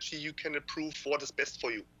technology you can approve what is best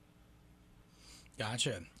for you.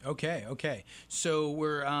 Gotcha. Okay. So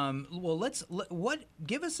we're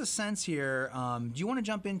give us a sense here. Do you want to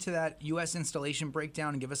jump into that U.S. installation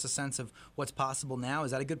breakdown and give us a sense of what's possible now?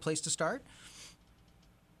 Is that a good place to start?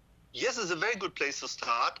 Yes, it's a very good place to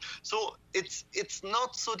start. So it's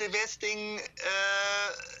not so devastating.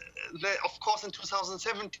 Of course, in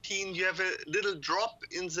 2017 you have a little drop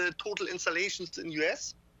in the total installations in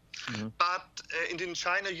US, but in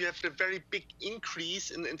China you have a very big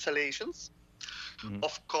increase in installations.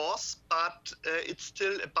 Of course, but it's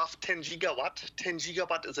still above 10 gigawatt. 10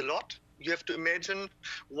 gigawatt is a lot. You have to imagine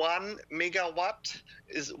 1 megawatt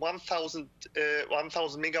is 1,000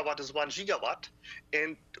 megawatt is 1 gigawatt,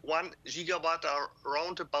 and 1 gigawatt are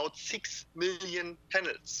around about 6 million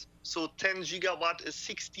panels. So 10 gigawatt is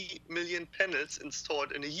 60 million panels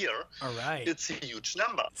installed in a year. All right. It's a huge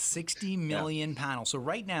number. 60 million panels. So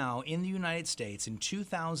right now in the United States in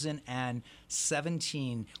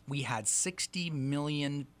 2017, we had 60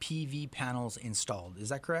 million PV panels installed. Is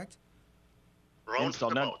that correct?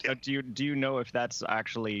 Installed. Now, do you know if that's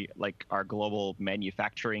actually like our global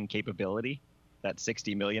manufacturing capability? That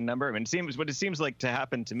 60 million number. I mean, what it seems like to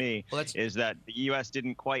happen to me is that the U.S.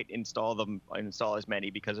 didn't quite install as many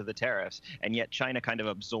because of the tariffs, and yet China kind of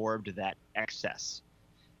absorbed that excess.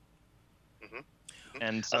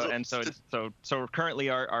 And so currently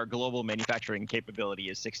our global manufacturing capability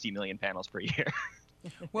is 60 million panels per year.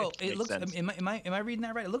 Well, it looks. Am I reading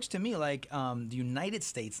that right? It looks to me like the United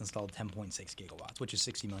States installed 10.6 gigawatts, which is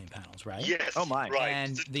 60 million panels, right? Yes. Oh my! Right.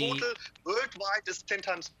 And the total worldwide is 10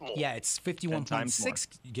 times more. Yeah, it's 51.6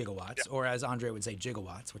 gigawatts, or as Andre would say,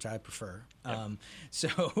 gigawatts, which I prefer. So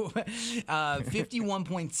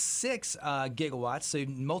 51.6 gigawatts. So you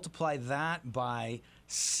multiply that by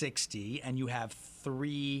 60, and you have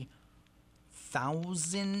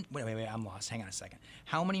 3,000. Wait, I'm lost. Hang on a second.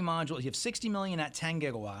 How many modules? You have 60 million at 10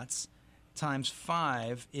 gigawatts times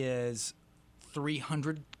 5 is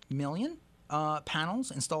 300 million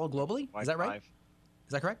panels installed globally. Is that right? Is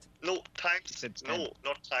that correct? No,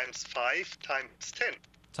 not times 5, times 10.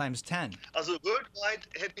 Times 10. Also worldwide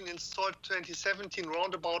had been installed 2017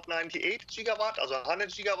 round about 98 gigawatt, also 100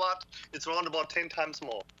 gigawatt. It's round about 10 times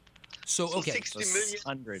more. So 60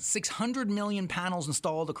 million. 600 million panels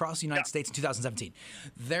installed across the United States in 2017.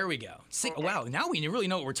 There we go. Wow, now we really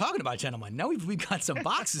know what we're talking about, gentlemen. Now we've got some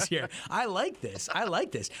boxes here. I like this.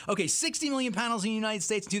 Okay, 60 million panels in the United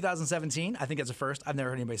States in 2017. I think that's a first. I've never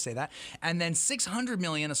heard anybody say that. And then 600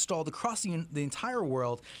 million installed across the entire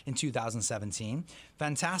world in 2017.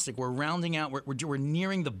 Fantastic. We're rounding out. We're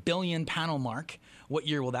nearing the billion panel mark. What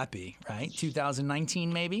year will that be, right?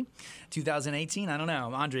 2019 maybe? 2018? I don't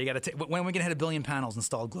know. Andre, you got to when are we going to hit 1 billion panels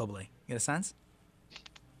installed globally? You get a sense?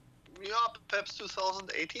 Yeah, perhaps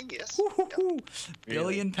 2018, yes. Woo-hoo-hoo.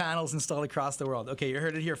 Billion panels installed across the world. Okay, you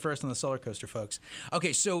heard it here first on the Solar Coaster, folks.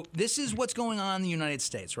 Okay, so this is what's going on in the United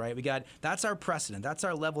States, right? That's our precedent. That's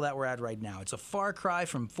our level that we're at right now. It's a far cry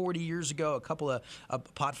from 40 years ago, a couple of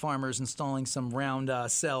pot farmers installing some round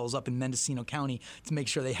cells up in Mendocino County to make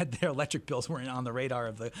sure they had their electric bills weren't on the radar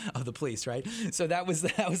of the police, right? So that was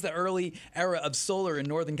the early era of solar in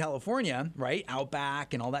Northern California, right?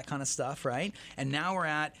 Outback and all that kind of stuff, right? And now we're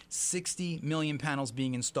at 60 million panels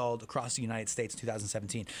being installed across the United States in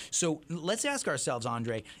 2017. So let's ask ourselves,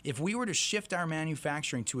 Andre, if we were to shift our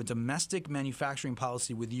manufacturing to a domestic manufacturing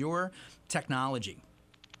policy with your technology,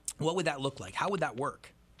 what would that look like? How would that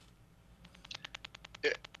work?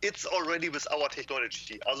 It's already with our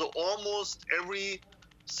technology. Also almost every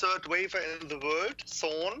third wafer in the world,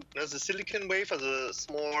 sewn, the silicon wafer, the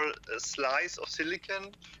small slice of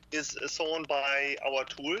silicon, is sewn by our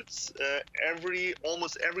tools.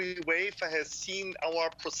 Almost every wafer has seen our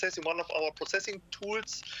processing, one of our processing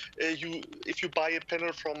tools. If you buy a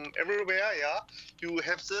panel from everywhere, you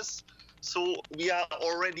have this. So we are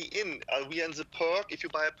already in. We are in the PERC. If you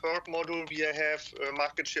buy a PERC module, we have a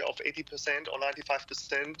market share of 80% or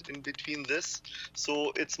 95% in between this.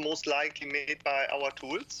 So it's most likely made by our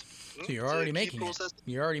tools. So you're already making it.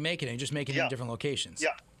 You're already making it. You're just making it in different locations. Yeah.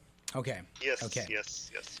 Okay. Yes. Okay.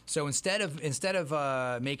 Yes. So instead of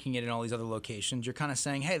making it in all these other locations, you're kind of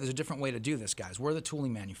saying, hey, there's a different way to do this, guys. We're the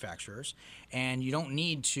tooling manufacturers, and you don't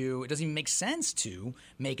need to. It doesn't even make sense to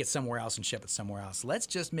make it somewhere else and ship it somewhere else. Let's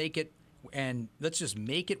just make it. And let's just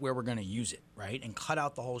make it where we're going to use it, right? And cut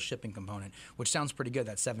out the whole shipping component, which sounds pretty good,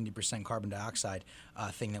 that 70% carbon dioxide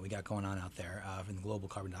thing that we got going on out there in the global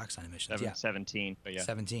carbon dioxide emissions. 17, but yeah.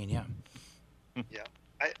 17, yeah. Yeah.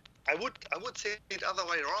 I would say it other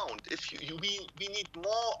way around. If we need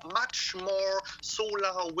much more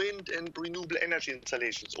solar, wind, and renewable energy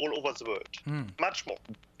installations all over the world. Much more.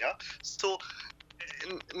 Yeah. So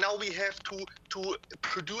now we have to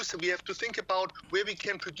produce. We have to think about where we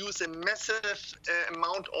can produce a massive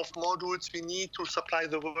amount of modules we need to supply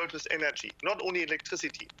the world with energy, not only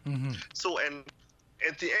electricity. So, and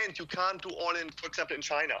at the end, you can't do all in, for example, in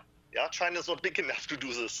China. Yeah, China is not big enough to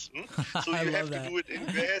do this. So you have to do it in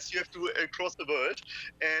US, you have to do it across the world.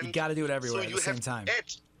 And you got to do it everywhere so at the same time. You have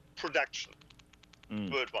to add production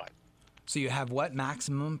worldwide. So you have what?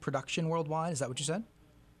 Maximum production worldwide? Is that what you said?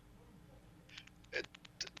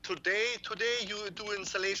 Today you do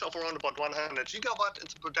installation of around about 100 gigawatt, and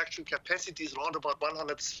the production capacity is around about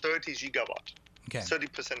 130 gigawatt. Okay.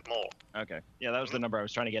 30% more. Okay. Yeah, that was the number I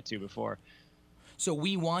was trying to get to before. So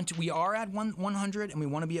we are at 100 and we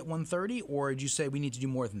want to be at 130, or did you say we need to do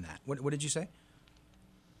more than that? What did you say?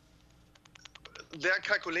 There are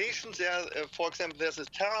calculations. For example, there's a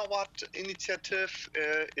terawatt initiative.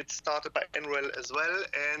 It started by NREL as well,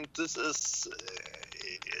 and this is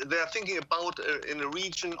they are thinking about in a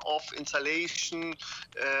region of installation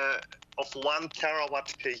of 1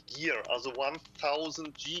 terawatt per year, also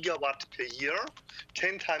 1,000 gigawatt per year,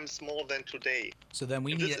 10 times more than today. So then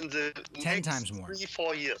we need in the 10 times more.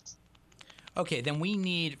 3-4 years. Okay, then we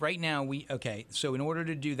need right now. So in order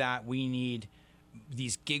to do that, we need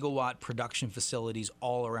these gigawatt production facilities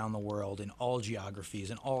all around the world in all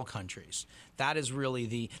geographies in all countries. That is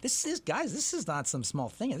really this is not some small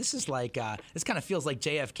thing. This is like this kind of feels like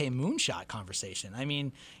JFK moonshot conversation. I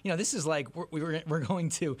mean, this is like we're going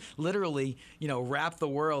to literally wrap the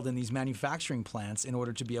world in these manufacturing plants in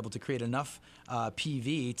order to be able to create enough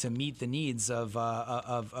PV to meet the needs of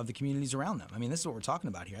the communities around them. I mean, this is what we're talking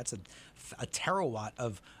about here. That's a terawatt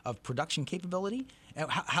of production capability.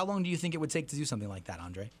 How long do you think it would take to do something like that,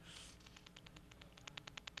 Andre?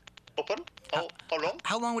 Open? How long?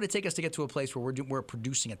 How long would it take us to get to a place where we're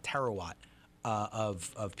producing a terawatt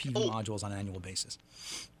of PV modules on an annual basis?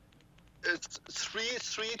 It's 3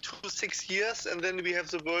 to 6 years, and then we have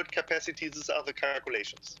the world capacity. These are the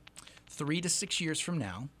calculations. 3 to 6 years from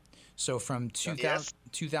now. So from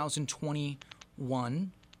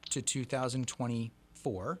 2021 to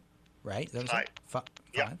 2024, right? That was 5.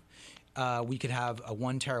 Yeah. We could have a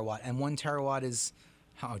 1 terawatt, and 1 terawatt is,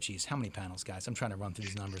 oh geez, how many panels, guys? I'm trying to run through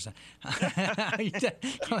these numbers.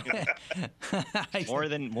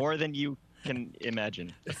 more than you can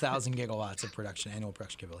imagine. 1,000 gigawatts of annual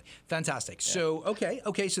production capability. Fantastic. Yeah. So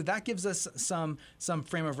okay. So that gives us some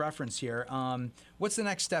frame of reference here. What's the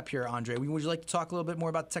next step here, Andre? Would you like to talk a little bit more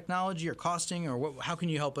about technology or costing, or how can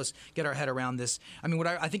you help us get our head around this? I mean,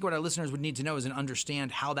 I think what our listeners would need to know is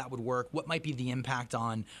understand how that would work. What might be the impact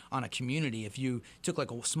on a community if you took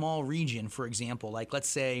like a small region, for example, like let's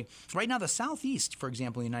say right now the Southeast, for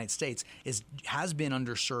example, in the United States has been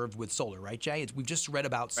underserved with solar, right, Jay? We've just read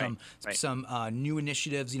about some some new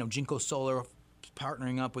initiatives. Jinko Solar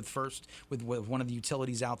partnering up with one of the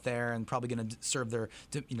utilities out there, and probably going to serve their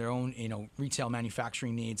own retail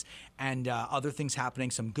manufacturing needs, and other things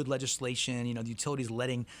happening. Some good legislation. The utilities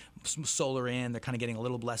letting solar in. They're kind of getting a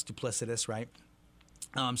little less duplicitous, right?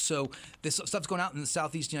 So this stuff's going out in the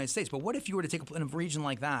southeast United States. But what if you were to take a region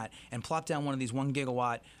like that and plop down one of these 1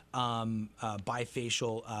 gigawatt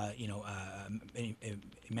bifacial,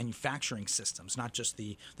 manufacturing systems, not just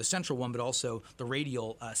the central one, but also the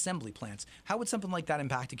radial assembly plants? How would something like that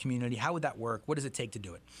impact a community? How would that work? What does it take to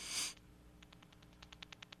do it?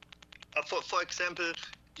 For example,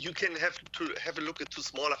 you can have a look into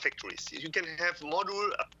smaller factories. You can have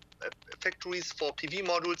factories for PV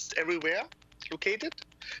modules everywhere located.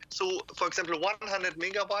 So, for example, 100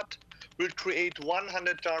 megawatt will create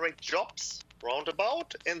 100 direct jobs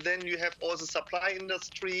roundabout, and then you have all the supply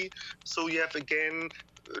industry. So you have again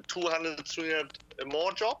 200, 300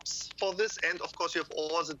 more jobs for this, and of course you have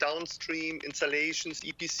all the downstream installations,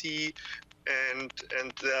 EPC, and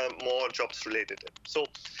more jobs related. So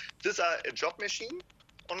these are a job machine.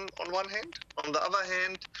 On one hand. On the other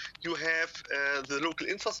hand, you have the local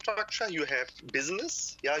infrastructure, you have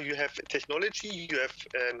business, you have technology, you have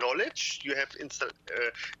knowledge, you have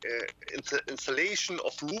installation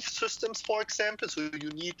of roof systems, for example. So you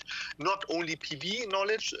need not only PV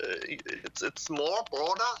knowledge, it's more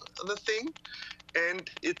broader, the thing, and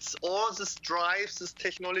it's all this drives this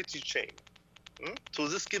technology chain. So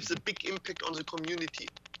this gives a big impact on the community.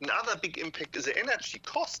 Another big impact is the energy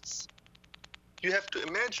costs. You have to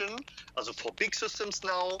imagine, also for big systems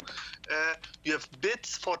now, you have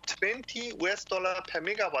bids for $20 per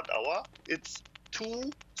megawatt hour. It's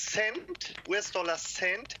 2 cent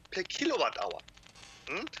per kilowatt hour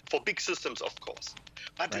for big systems, of course.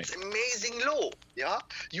 But It's amazing low.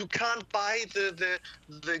 You can't buy the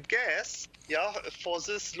gas for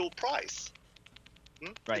this low price.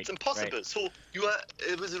 It's impossible. Right. So you are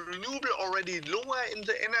with a renewable already lower in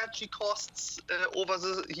the energy costs over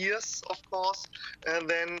the years, of course, and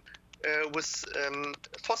then with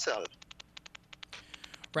fossil.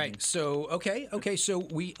 Right. So okay. So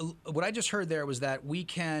what I just heard there was that we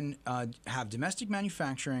can have domestic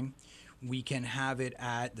manufacturing. We can have it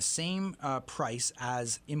at the same price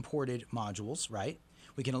as imported modules. Right.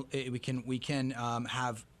 We can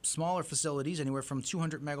have smaller facilities, anywhere from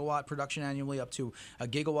 200 megawatt production annually up to a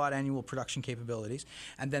gigawatt annual production capabilities.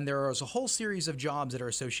 And then there is a whole series of jobs that are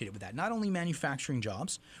associated with that. Not only manufacturing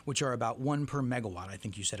jobs, which are about 1 per megawatt, I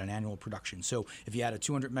think you said, on annual production. So if you had a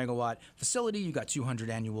 200 megawatt facility, you got 200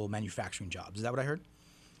 annual manufacturing jobs. Is that what I heard?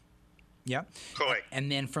 Yeah. Correct.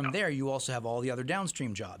 And then from there, you also have all the other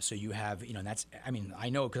downstream jobs. So you have, that's,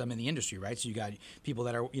 I know because I'm in the industry, right? So you got people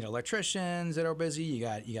that are, electricians that are busy. You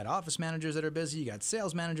got office managers that are busy. You got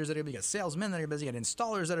sales managers that are busy. You got salesmen that are busy. You got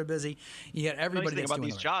installers that are busy. You got everybody that's doing about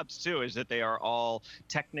these jobs too is that they are all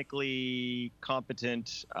technically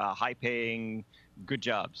competent, high-paying, good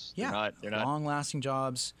jobs. Yeah. They're not long-lasting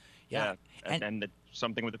jobs. Yeah. And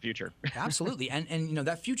something with the future. Absolutely. And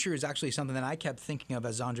that future is actually something that I kept thinking of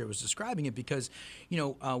as Andre was describing it, because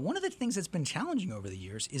one of the things that's been challenging over the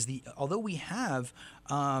years is although we have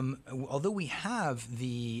the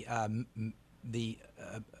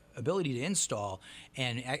ability to install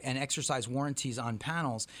and exercise warranties on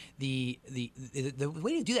panels, the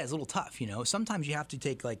way to do that is a little tough. Sometimes you have to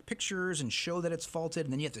take pictures and show that it's faulted,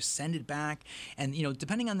 and then you have to send it back. And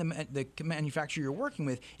depending on the manufacturer you're working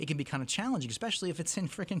with, it can be kind of challenging, especially if it's in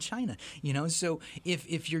frickin' China. So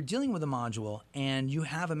if you're dealing with a module and you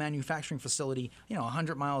have a manufacturing facility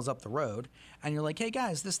 100 miles up the road, and you're like, hey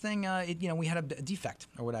guys, this thing we had a defect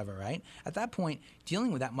or whatever, right? At that point,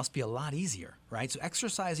 dealing with that must be a lot easier, right? So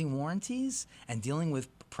exercising warranties and dealing with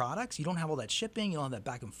products, you don't have all that shipping, you don't have that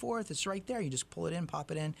back and forth. It's right there. You just pull it in,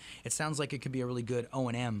 pop it in. It sounds like it could be a really good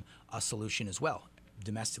O&M solution as well,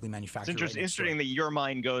 domestically manufactured. It's interesting that your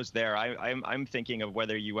mind goes there. I'm thinking of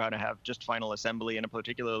whether you want to have just final assembly in a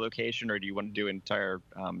particular location, or do you want to do entire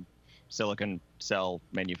silicon cell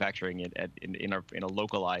manufacturing in a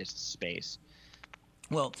localized space?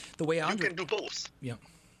 Well, the way you can do both. Yeah.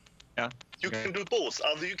 Yeah. You can do both.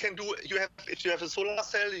 If you have a solar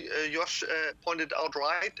cell, Josh pointed out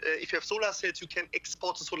right. If you have solar cells, you can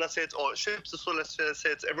export the solar cells or ship the solar cells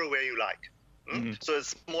everywhere you like. Mm-hmm. So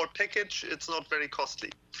it's a small package. It's not very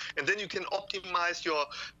costly. And then you can optimize your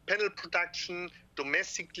panel production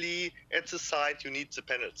domestically at the site. You need the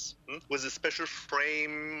panels with a special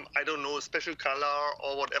frame, a special color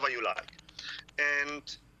or whatever you like. And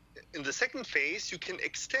in the second phase, you can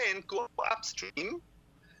go upstream,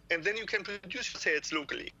 and then you can produce your cells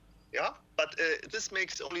locally. Yeah, but this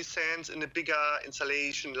makes only sense in a bigger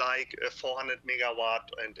installation like 400 megawatt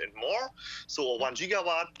and more, so 1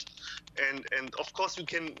 gigawatt. And of course, you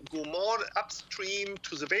can go more upstream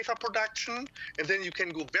to the wafer production, and then you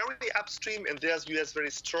can go very upstream, and there's US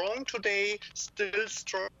very strong today, still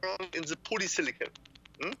strong in the polysilicon.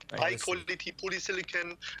 High quality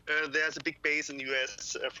polysilicon, there's a big base in the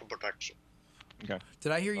US for production. Okay.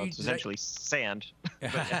 Did I hear you? It's essentially sand.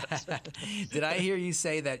 Did I hear you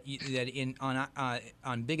say that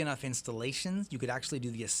on big enough installations you could actually do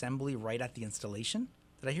the assembly right at the installation?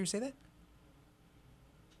 Did I hear you say that?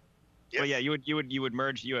 Yes. Well, yeah, you would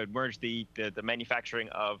merge the manufacturing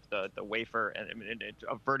of the wafer and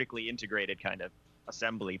a vertically integrated kind of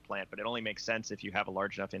assembly plant, but it only makes sense if you have a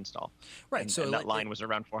large enough install. Right. And that line was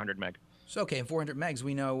around 400 meg. So, okay, and 400 megs,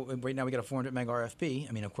 we know right now we got a 400 meg RFP.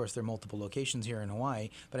 I mean, of course, there are multiple locations here in Hawaii,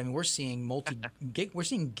 but I mean, we're seeing we're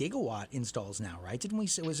seeing gigawatt installs now, right? Didn't we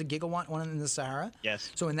say it was a gigawatt one in the Sahara?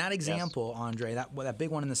 Yes. So in that example, yes. Andre, that big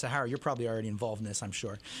one in the Sahara, you're probably already involved in this, I'm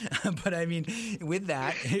sure. But I mean, with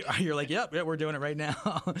that, you're like, yep, we're doing it right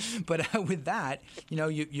now. But with that,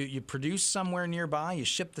 you produce somewhere nearby, you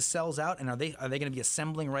ship the cells out, and are they going to be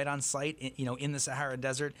assembling right on site, in the Sahara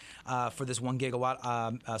Desert for this 1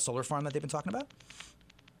 gigawatt solar farm that they've been talking about?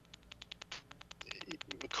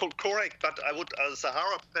 Correct, but I would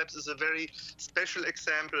Sahara perhaps is a very special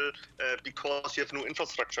example because you have no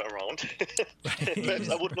infrastructure around. Perhaps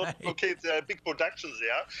I would not locate big productions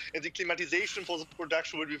there, and the climatization for the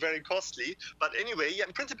production would be very costly. But anyway, yeah,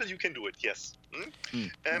 in principle you can do it. Yes.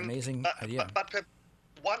 Amazing idea. But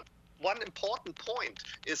one important point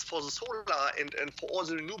is for the solar and for all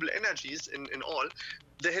the renewable energies in all,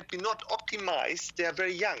 they had been not optimized. They are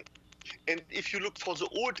very young. And if you look for the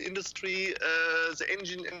old industry, the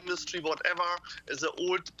engine industry, whatever, the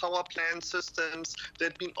old power plant systems,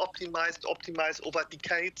 they've been optimized over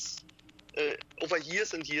decades, over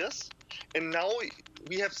years and years. And now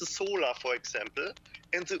we have the solar, for example,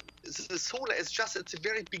 and the solar is just at the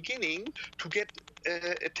very beginning to get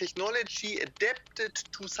a technology adapted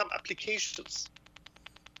to some applications.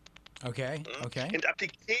 Okay. And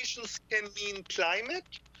applications can mean climate,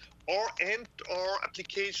 or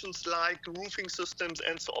applications like roofing systems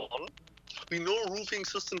and so on. We know roofing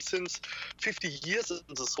systems since 50 years in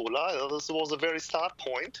the solar. This was a very start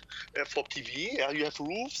point for PV. You have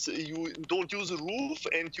roofs, you don't use a roof,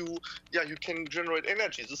 and you can generate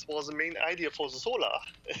energy. This was the main idea for the solar,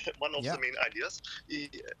 one of the main ideas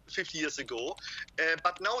 50 years ago.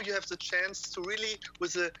 But now you have the chance to really,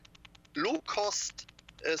 with a low-cost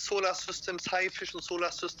solar systems, high-efficient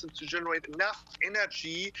solar systems, to generate enough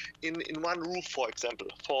energy in one roof, for example,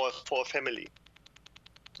 for a family.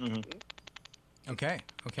 Mm-hmm. Okay.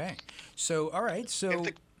 So, all right. So,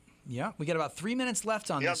 we got about 3 minutes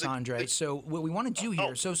left on this, Andre. So what we want to do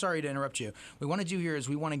here, so sorry to interrupt you. What we want to do here is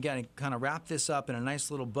we want to kind of wrap this up in a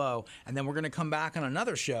nice little bow, and then we're going to come back on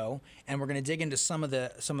another show, and we're going to dig into some of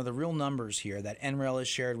the real numbers here that NREL has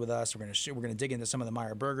shared with us. We're going to dig into some of the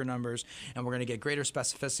Meyer-Burger numbers, and we're going to get greater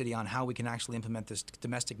specificity on how we can actually implement this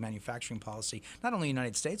domestic manufacturing policy, not only in the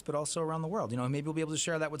United States, but also around the world. Maybe we'll be able to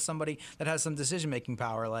share that with somebody that has some decision-making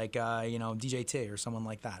power, like, DJT or someone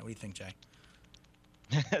like that. What do you think, Jay?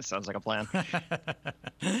 Sounds like a plan.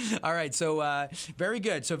 All right, so very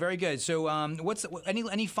good. So what's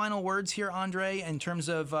any final words here, Andre, in terms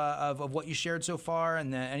of what you shared so far,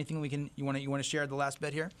 and anything you want to share the last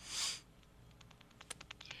bit here?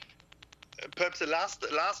 Perhaps the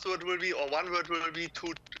last word will be, or one word will be,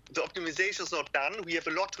 to the optimization is not done. We have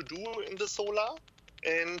a lot to do in the solar,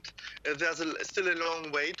 and there's still a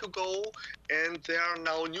long way to go. And there are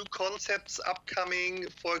now new concepts upcoming,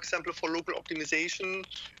 for example, for local optimization.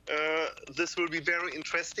 This will be very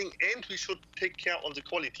interesting, and we should take care on the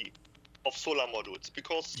quality of solar modules,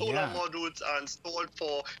 because solar modules are installed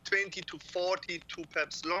for 20 to 40 to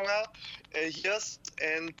perhaps longer years,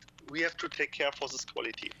 and we have to take care for this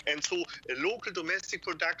quality. And so a local domestic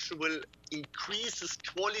production will increase this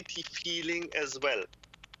quality feeling as well.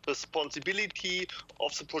 Responsibility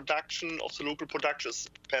of the production, of the local production, is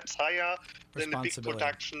perhaps higher than the big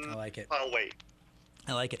production far away.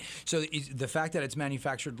 I like it. So the fact that it's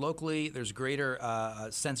manufactured locally, there's greater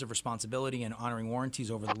sense of responsibility and honoring warranties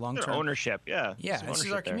over the long term. Ownership, yeah. Yeah, this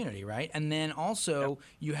is our community, right? And then also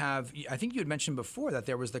you have, I think you had mentioned before that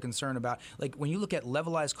there was the concern about, like, when you look at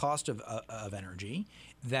levelized cost of energy,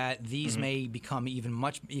 that these may become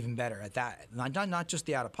even better at that. Not just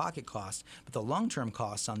the out-of-pocket costs, but the long-term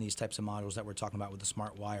costs on these types of modules that we're talking about with the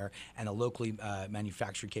smart wire and the locally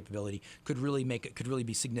manufactured capability could really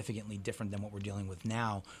be significantly different than what we're dealing with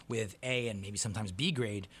now with A and maybe sometimes B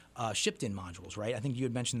grade shipped-in modules, right? I think you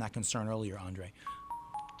had mentioned that concern earlier, Andre.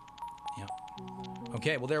 Yeah.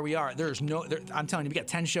 Okay, well, there we are. I'm telling you, we got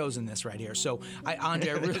 10 shows in this right here. So,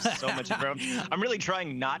 Andre, there's so much info. I'm really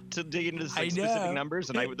trying not to dig into specific numbers,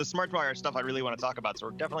 and the smart wire stuff I really want to talk about. So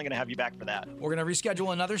we're definitely going to have you back for that. We're going to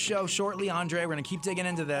reschedule another show shortly, Andre. We're going to keep digging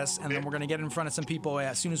into this, and then we're going to get in front of some people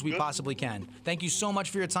as soon as we possibly can. Thank you so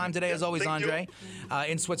much for your time today, as always, Andre,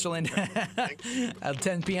 in Switzerland,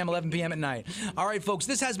 10 p.m., 11 p.m. at night. All right, folks,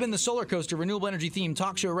 this has been the Solar Coaster Renewable Energy Themed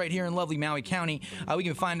Talk Show right here in lovely Maui County. We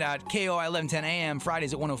can find out KOI 1110 AM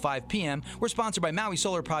Fridays at 1:05 p.m. We're sponsored by Maui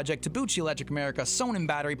Solar Project, Tabuchi Electric America, Sonnen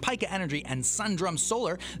Battery, Pika Energy, and Sundrum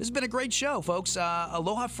Solar. This has been a great show, folks.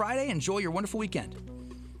 Aloha Friday. Enjoy your wonderful weekend.